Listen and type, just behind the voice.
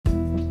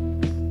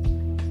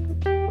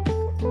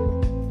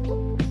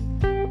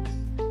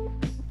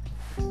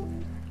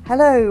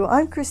Hello,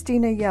 I'm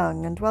Christina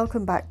Young and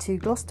welcome back to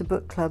Gloucester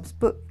Book Club's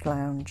Book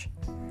Lounge.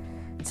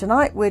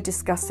 Tonight we're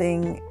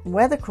discussing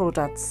Where the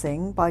Crawdads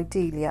Sing by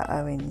Delia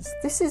Owens.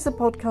 This is a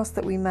podcast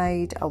that we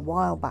made a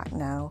while back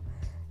now,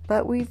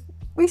 but we've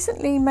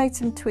recently made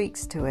some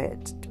tweaks to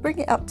it to bring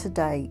it up to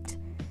date,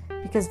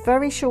 because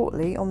very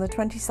shortly, on the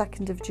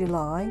 22nd of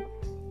July,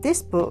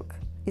 this book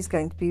is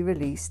going to be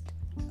released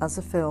as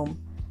a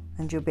film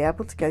and you'll be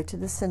able to go to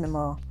the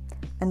cinema.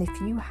 And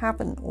if you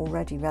haven't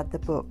already read the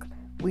book,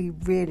 we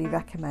really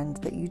recommend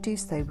that you do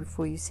so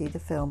before you see the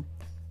film.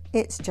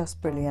 It's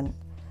just brilliant.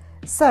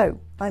 So,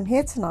 I'm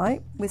here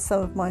tonight with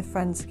some of my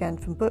friends again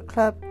from Book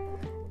Club,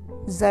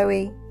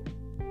 Zoe,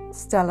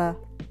 Stella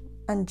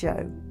and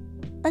Joe,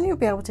 and you'll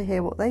be able to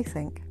hear what they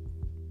think.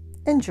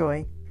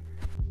 Enjoy.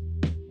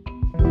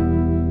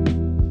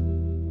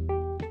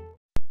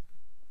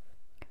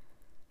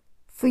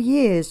 For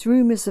years,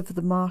 rumours of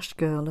the Marsh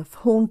Girl have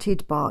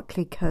haunted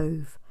Barclay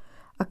Cove,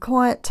 a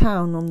quiet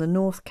town on the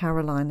North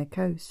Carolina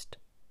coast.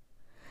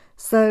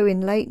 So in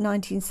late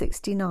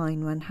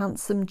 1969, when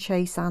handsome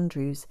Chase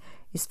Andrews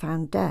is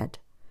found dead,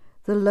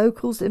 the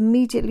locals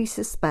immediately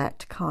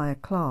suspect Kaya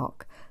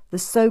Clark, the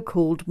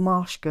so-called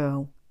Marsh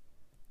Girl.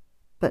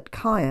 But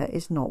Kaya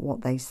is not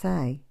what they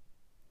say.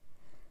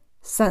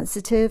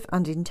 Sensitive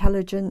and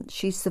intelligent,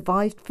 she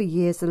survived for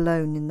years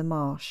alone in the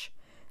marsh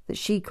that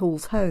she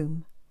calls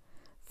home,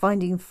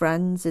 finding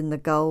friends in the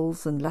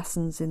gulls and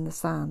lessons in the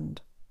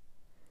sand.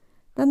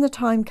 Then the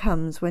time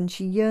comes when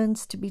she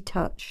yearns to be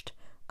touched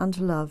and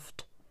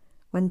loved,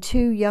 when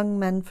two young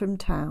men from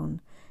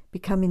town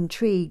become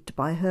intrigued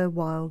by her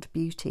wild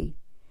beauty.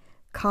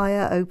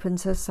 Kaya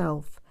opens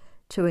herself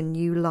to a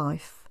new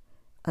life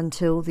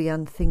until the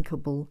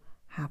unthinkable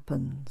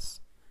happens.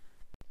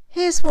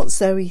 Here's what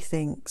Zoe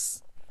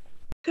thinks.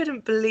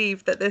 Couldn't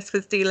believe that this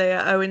was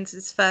Delia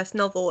Owens' first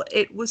novel.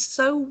 It was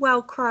so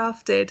well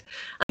crafted.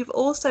 You've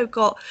also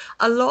got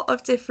a lot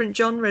of different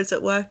genres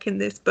at work in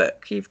this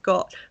book. You've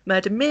got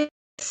murder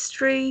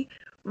mystery,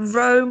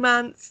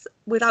 romance,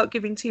 without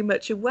giving too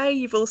much away.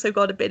 You've also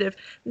got a bit of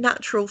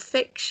natural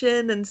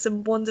fiction and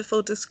some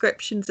wonderful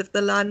descriptions of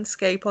the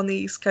landscape on the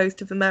east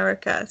coast of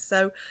America.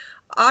 So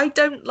I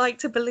don't like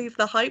to believe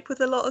the hype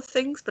with a lot of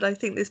things, but I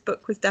think this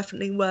book was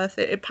definitely worth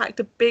it. It packed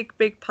a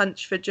big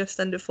punch for just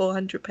under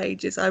 400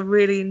 pages. I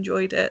really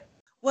enjoyed it.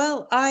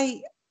 Well,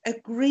 I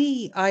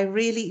agree. I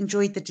really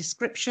enjoyed the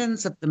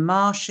descriptions of the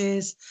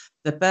marshes,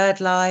 the bird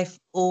life,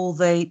 all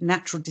the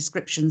natural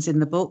descriptions in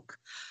the book.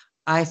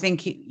 I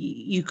think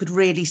you could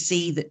really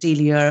see that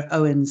Delia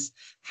Owens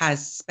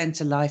has spent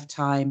a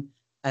lifetime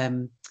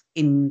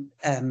in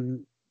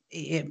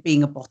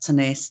being a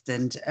botanist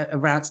and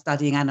around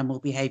studying animal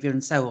behaviour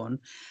and so on.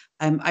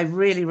 I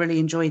really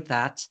enjoyed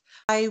that.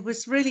 I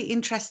was really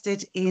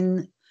interested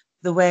in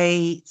the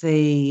way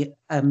the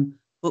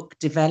book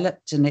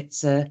developed, and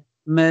it's a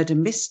murder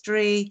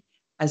mystery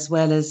as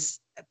well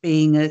as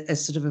being a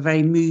sort of a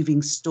very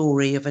moving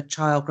story of a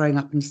child growing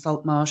up in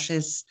salt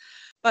marshes.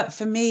 But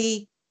for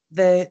me,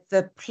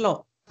 the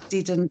plot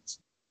didn't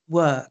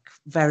work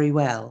very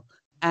well.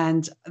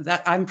 And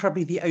that I'm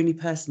probably the only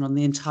person on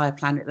the entire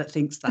planet that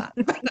thinks that.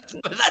 But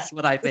that's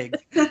what I think.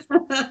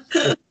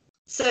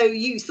 So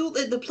you thought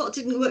that the plot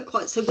didn't work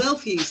quite so well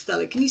for you,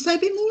 Stella. Can you say a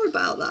bit more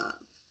about that?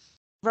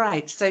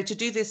 Right. So to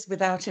do this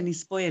without any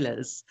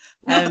spoilers,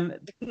 the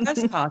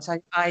first part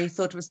I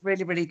thought was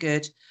really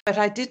good, but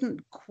I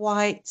didn't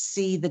quite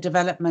see the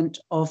development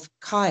of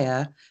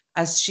Kaya,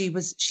 as she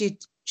was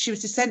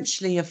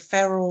essentially a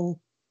feral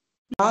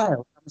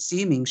child. I'm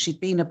assuming she'd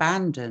been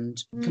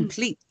abandoned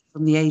completely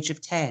from the age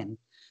of 10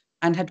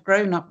 and had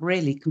grown up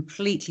really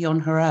completely on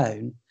her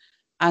own.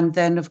 And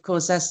then, of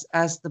course,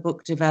 as the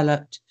book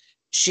developed,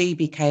 she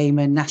became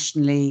a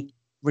nationally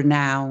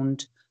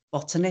renowned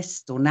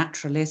botanist or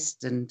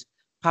naturalist and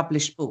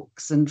published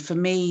books. And for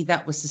me,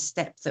 that was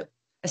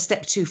a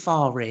step too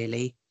far,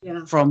 really,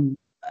 from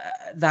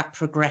that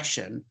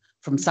progression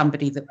from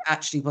somebody that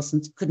actually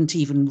couldn't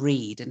even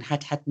read and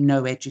had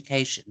no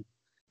education,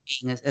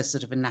 being a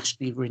sort of a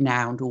nationally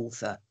renowned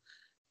author.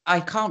 I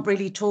can't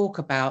really talk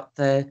about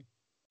the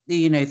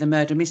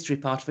murder mystery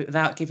part of it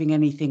without giving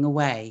anything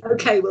away.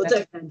 Okay, well,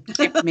 don't then.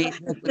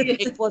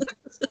 It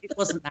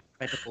wasn't that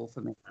credible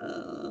for me.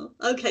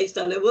 Okay,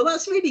 Stella. Well,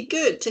 that's really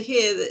good to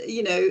hear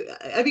that,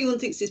 everyone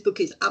thinks this book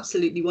is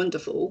absolutely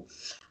wonderful.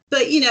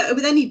 But,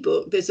 with any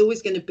book, there's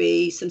always going to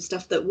be some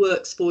stuff that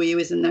works for you,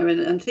 isn't there?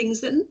 And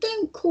things that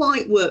don't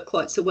quite work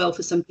quite so well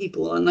for some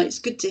people. And it's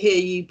good to hear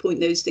you point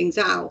those things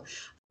out.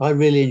 I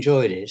really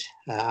enjoyed it.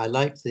 I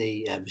liked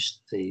the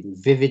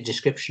vivid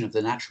description of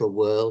the natural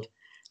world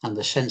and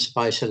the sense of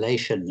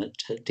isolation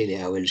that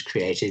Delia Owens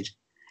created.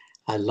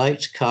 I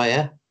liked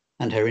Kaya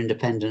and her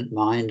independent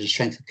mind and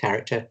strength of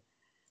character.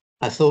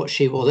 I thought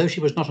although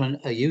she was not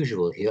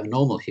a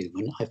normal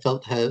human, I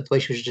felt the way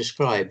she was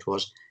described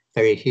was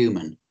very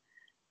human,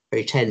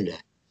 very tender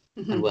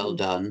and well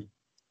done.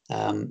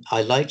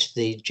 I liked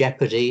the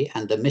jeopardy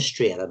and the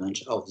mystery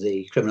element of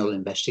the criminal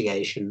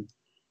investigation,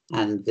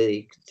 and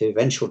the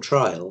eventual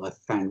trial I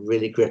found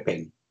really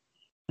gripping.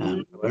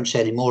 I won't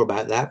say any more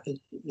about that, but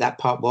that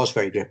part was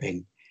very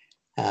gripping.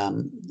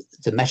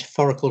 The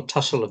metaphorical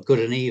tussle of good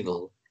and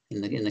evil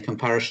in the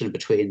comparison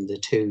between the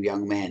two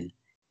young men,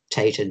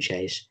 Tate and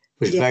Chase,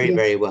 was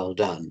very well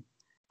done.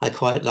 I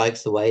quite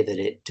liked the way that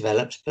it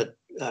developed, but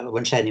I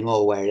won't say any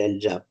more where it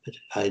ended up, but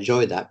I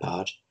enjoyed that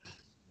part.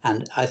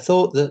 And I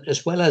thought that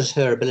as well as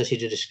her ability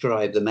to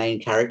describe the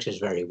main characters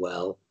very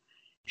well,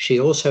 she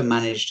also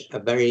managed a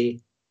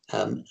very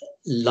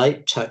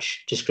light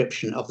touch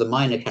description of the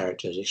minor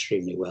characters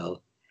extremely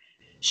well,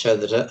 so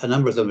that a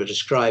number of them are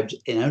described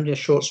in only a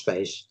short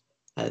space.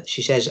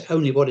 She says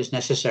only what is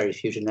necessary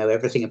for you to know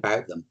everything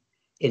about them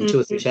in 2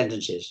 or 3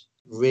 sentences.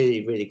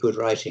 Really, really good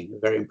writing,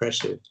 very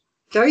impressive.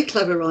 Very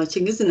clever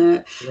writing, isn't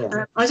it?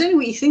 Yeah. I don't know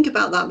what you think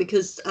about that,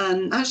 because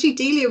actually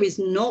Delia is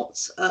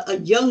not a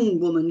young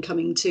woman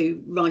coming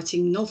to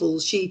writing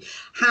novels. She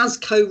has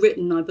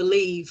co-written, I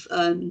believe,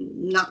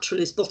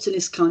 naturalist,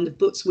 botanist kind of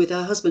books with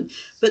her husband.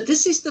 But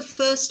this is the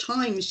first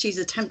time she's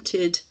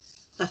attempted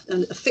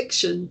a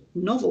fiction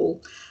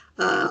novel.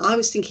 I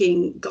was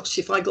thinking, gosh,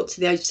 if I got to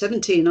the age of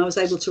 17 and I was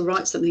able to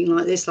write something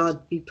like this,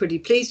 I'd be pretty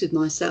pleased with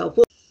myself.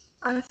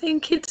 I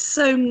think it's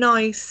so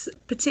nice,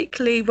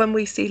 particularly when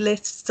we see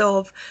lists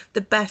of the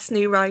best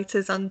new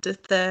writers under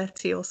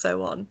 30 or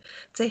so on,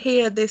 to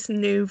hear this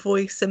new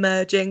voice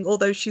emerging,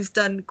 although she's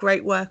done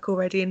great work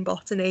already in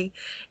botany.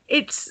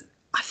 It's,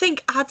 I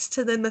think, adds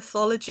to the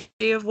mythology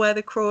of Where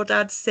the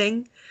Crawdads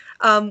Sing,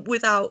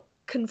 without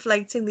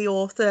conflating the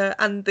author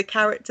and the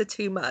character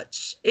too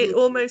much. It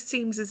almost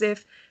seems as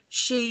if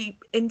she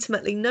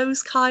intimately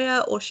knows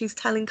Kaya, or she's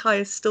telling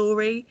Kaya's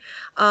story,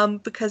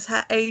 because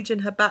her age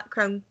and her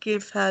background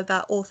give her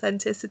that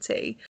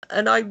authenticity.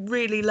 And I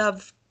really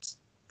loved,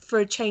 for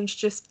a change,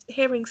 just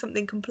hearing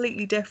something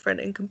completely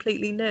different and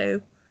completely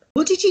new.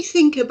 What did you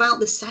think about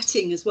the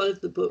setting as well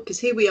of the book? Because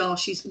here we are,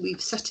 she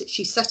set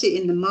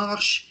it in the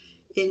marsh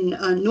in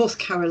North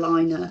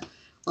Carolina.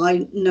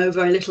 I know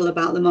very little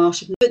about the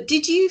marsh, but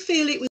did you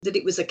feel that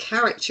it was a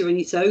character in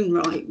its own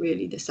right,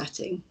 really, the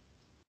setting?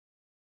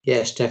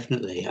 Yes,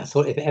 definitely. I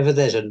thought if ever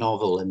there's a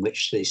novel in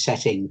which the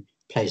setting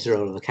plays the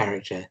role of a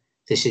character,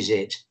 this is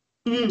it.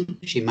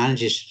 She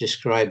manages to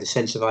describe the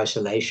sense of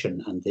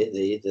isolation and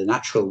the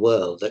natural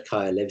world that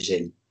Kaya lives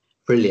in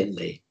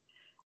brilliantly.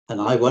 And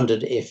I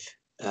wondered if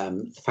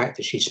the fact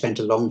that she'd spent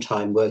a long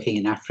time working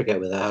in Africa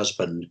with her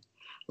husband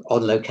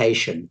on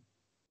location,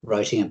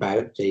 writing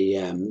about the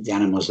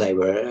animals they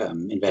were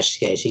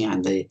investigating,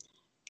 and the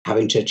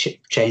having to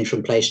change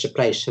from place to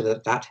place, so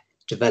that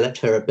developed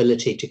her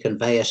ability to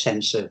convey a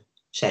sense of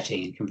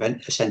setting and convey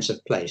a sense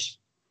of place.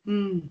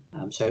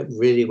 So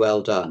really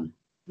well done.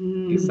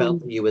 You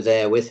felt that you were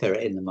there with her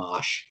in the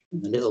marsh,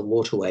 in the little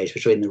waterways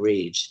between the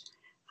reeds,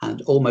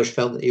 and almost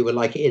felt that you were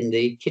like in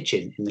the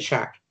kitchen, in the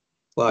shack,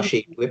 while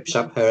she whips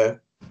up her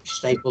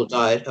staple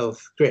diet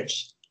of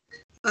grits.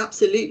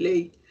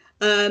 Absolutely.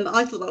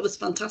 I thought that was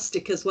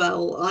fantastic as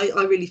well.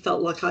 I really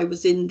felt like I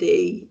was in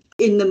the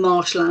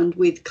marshland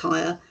with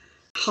Kaya,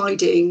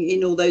 hiding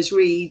in all those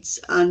reeds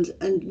and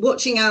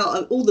watching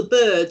out all the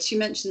birds. She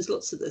mentions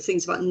lots of the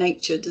things about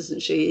nature,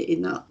 doesn't she,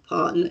 in that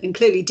part? And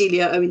clearly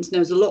Delia Owens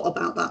knows a lot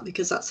about that,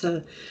 because that's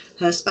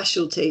her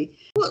specialty.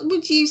 What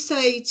would you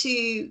say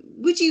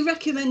would you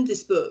recommend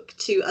this book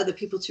to other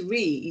people to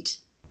read?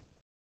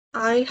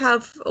 I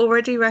have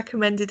already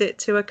recommended it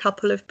to a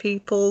couple of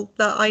people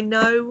that I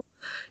know,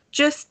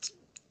 just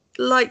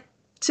like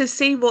to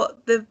see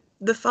what the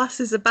fuss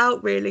is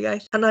about, really.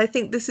 And I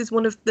think this is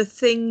one of the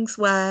things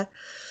where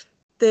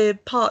the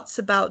parts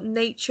about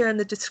nature and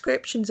the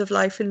descriptions of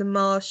life in the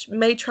marsh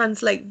may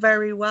translate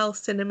very well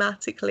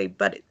cinematically,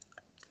 but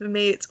for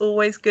me it's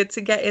always good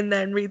to get in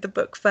there and read the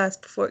book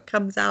first before it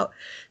comes out,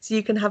 so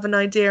you can have an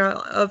idea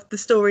of the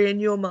story in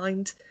your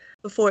mind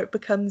before it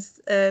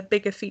becomes a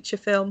bigger feature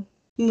film.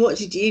 What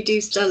did you do,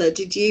 Stella?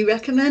 Did you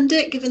recommend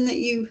it, given that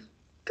you...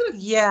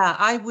 Yeah,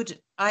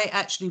 I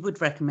actually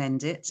would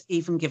recommend it,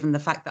 even given the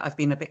fact that I've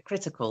been a bit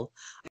critical.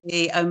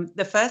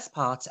 The first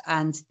part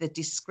and the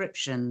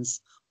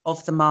descriptions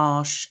of the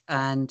marsh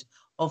and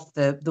of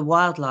the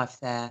wildlife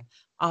there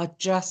are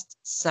just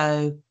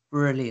so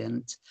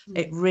brilliant.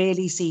 It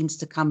really seems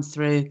to come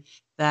through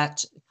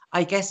that,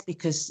 I guess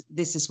because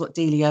this is what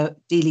Delia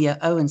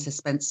Owens has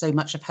spent so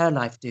much of her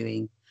life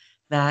doing,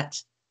 that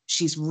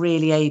she's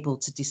really able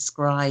to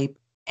describe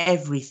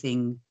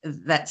everything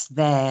that's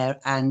there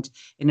and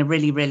in a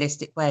really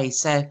realistic way.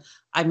 So,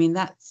 I mean,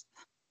 that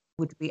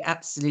would be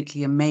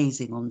absolutely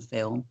amazing on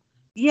film.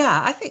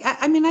 Yeah,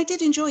 I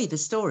did enjoy the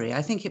story.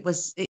 I think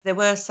there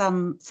were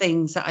some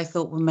things that I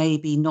thought were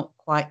maybe not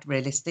quite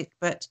realistic,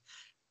 but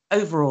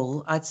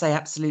overall, I'd say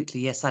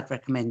absolutely, yes, I'd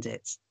recommend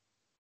it.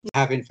 I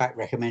have, in fact,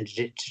 recommended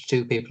it to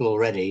 2 people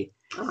already.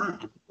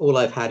 All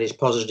I've had is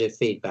positive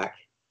feedback.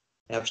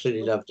 I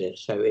absolutely loved it.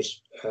 So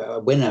it's a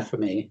winner for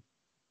me.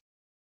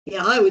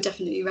 Yeah, I would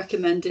definitely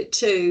recommend it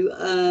too.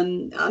 I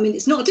mean,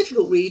 it's not a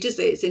difficult read, is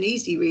it? It's an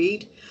easy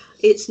read.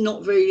 It's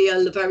not really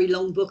a very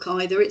long book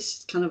either.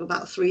 It's kind of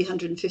about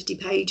 350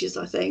 pages,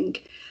 I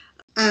think.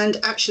 And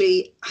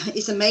actually,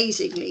 it's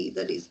amazingly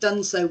that it's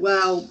done so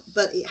well,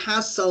 but it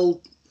has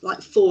sold like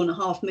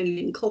 4.5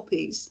 million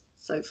copies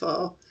so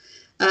far.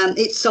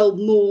 It sold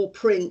more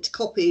print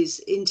copies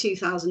in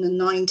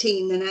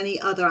 2019 than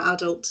any other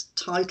adult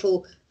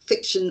title,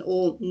 fiction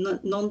or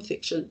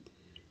non-fiction.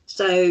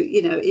 So,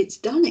 you know, it's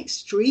done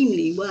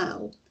extremely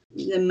well.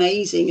 An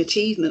amazing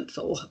achievement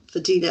for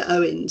Delia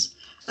Owens.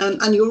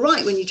 And you're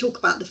right when you talk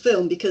about the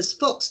film, because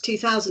Fox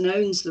 2000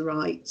 owns the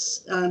rights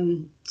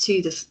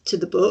to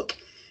the book,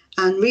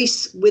 and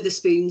Reese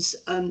Witherspoon's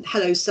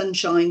Hello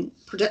Sunshine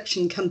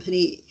production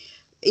company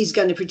is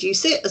going to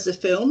produce it as a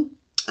film.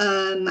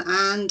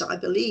 And I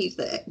believe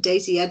that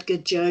Daisy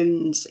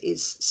Edgar-Jones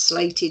is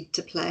slated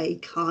to play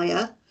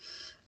Kaya,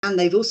 and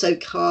they've also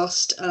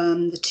cast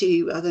the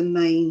two other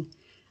main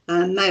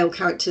male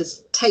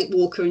characters, Tate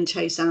Walker and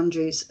Chase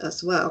Andrews,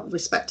 as well,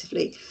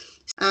 respectively.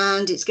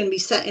 And it's going to be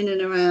set in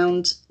and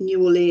around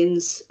New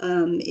Orleans,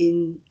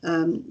 in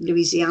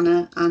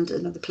Louisiana, and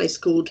another place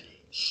called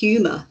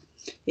Humor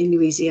in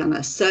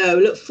Louisiana. So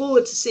look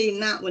forward to seeing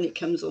that when it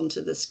comes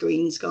onto the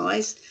screens,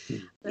 guys.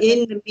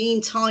 In the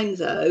meantime,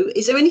 though,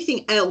 is there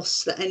anything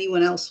else that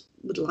anyone else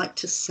would like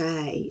to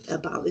say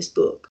about this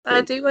book?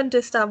 I do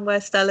understand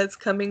where Stella's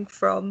coming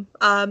from.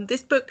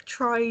 This book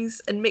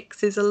tries and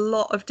mixes a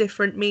lot of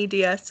different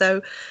media.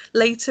 So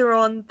later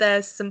on,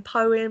 there's some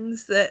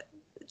poems that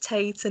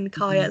Tate and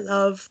Kaya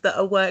love that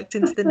are worked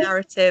into the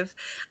narrative.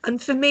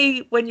 And for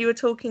me, when you were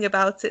talking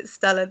about it,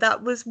 Stella,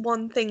 that was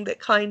one thing that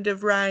kind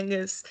of rang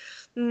as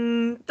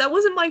that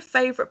wasn't my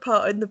favourite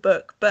part in the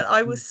book, but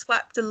I was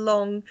swept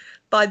along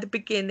by the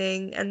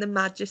beginning and the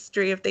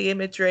majesty of the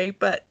imagery.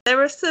 But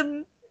there are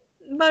some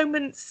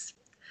moments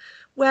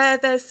where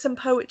there's some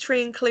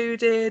poetry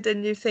included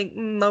and you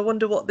think, I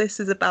wonder what this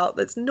is about,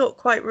 that's not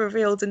quite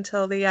revealed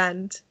until the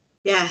end.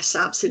 Yes,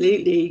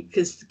 absolutely,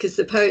 because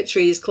the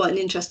poetry is quite an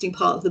interesting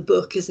part of the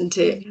book, isn't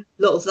it? A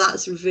lot of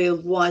that's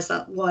revealed why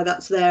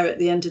that's there at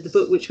the end of the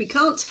book, which we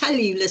can't tell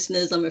you,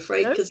 listeners, I'm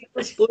afraid, because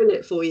we'll spoil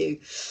it for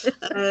you.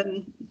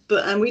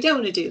 But we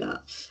don't want to do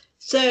that.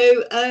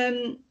 So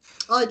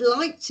I'd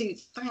like to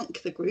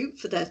thank the group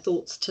for their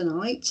thoughts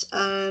tonight.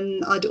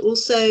 I'd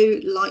also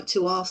like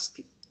to ask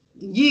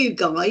you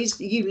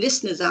guys, you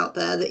listeners out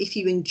there, that if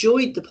you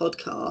enjoyed the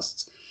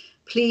podcast,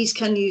 please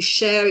can you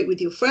share it with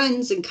your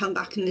friends and come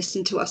back and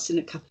listen to us in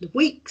a couple of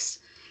weeks.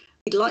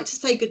 We'd like to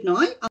say good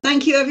night.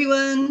 Thank you,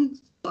 everyone.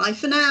 Bye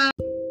for now.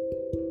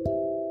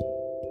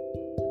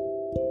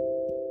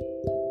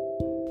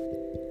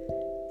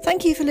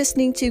 Thank you for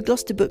listening to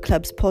Gloucester Book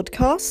Club's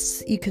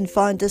podcasts. You can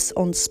find us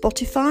on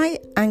Spotify,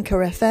 Anchor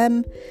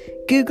FM,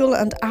 Google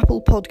and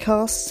Apple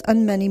Podcasts,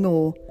 and many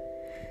more.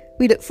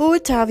 We look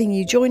forward to having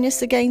you join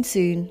us again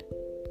soon.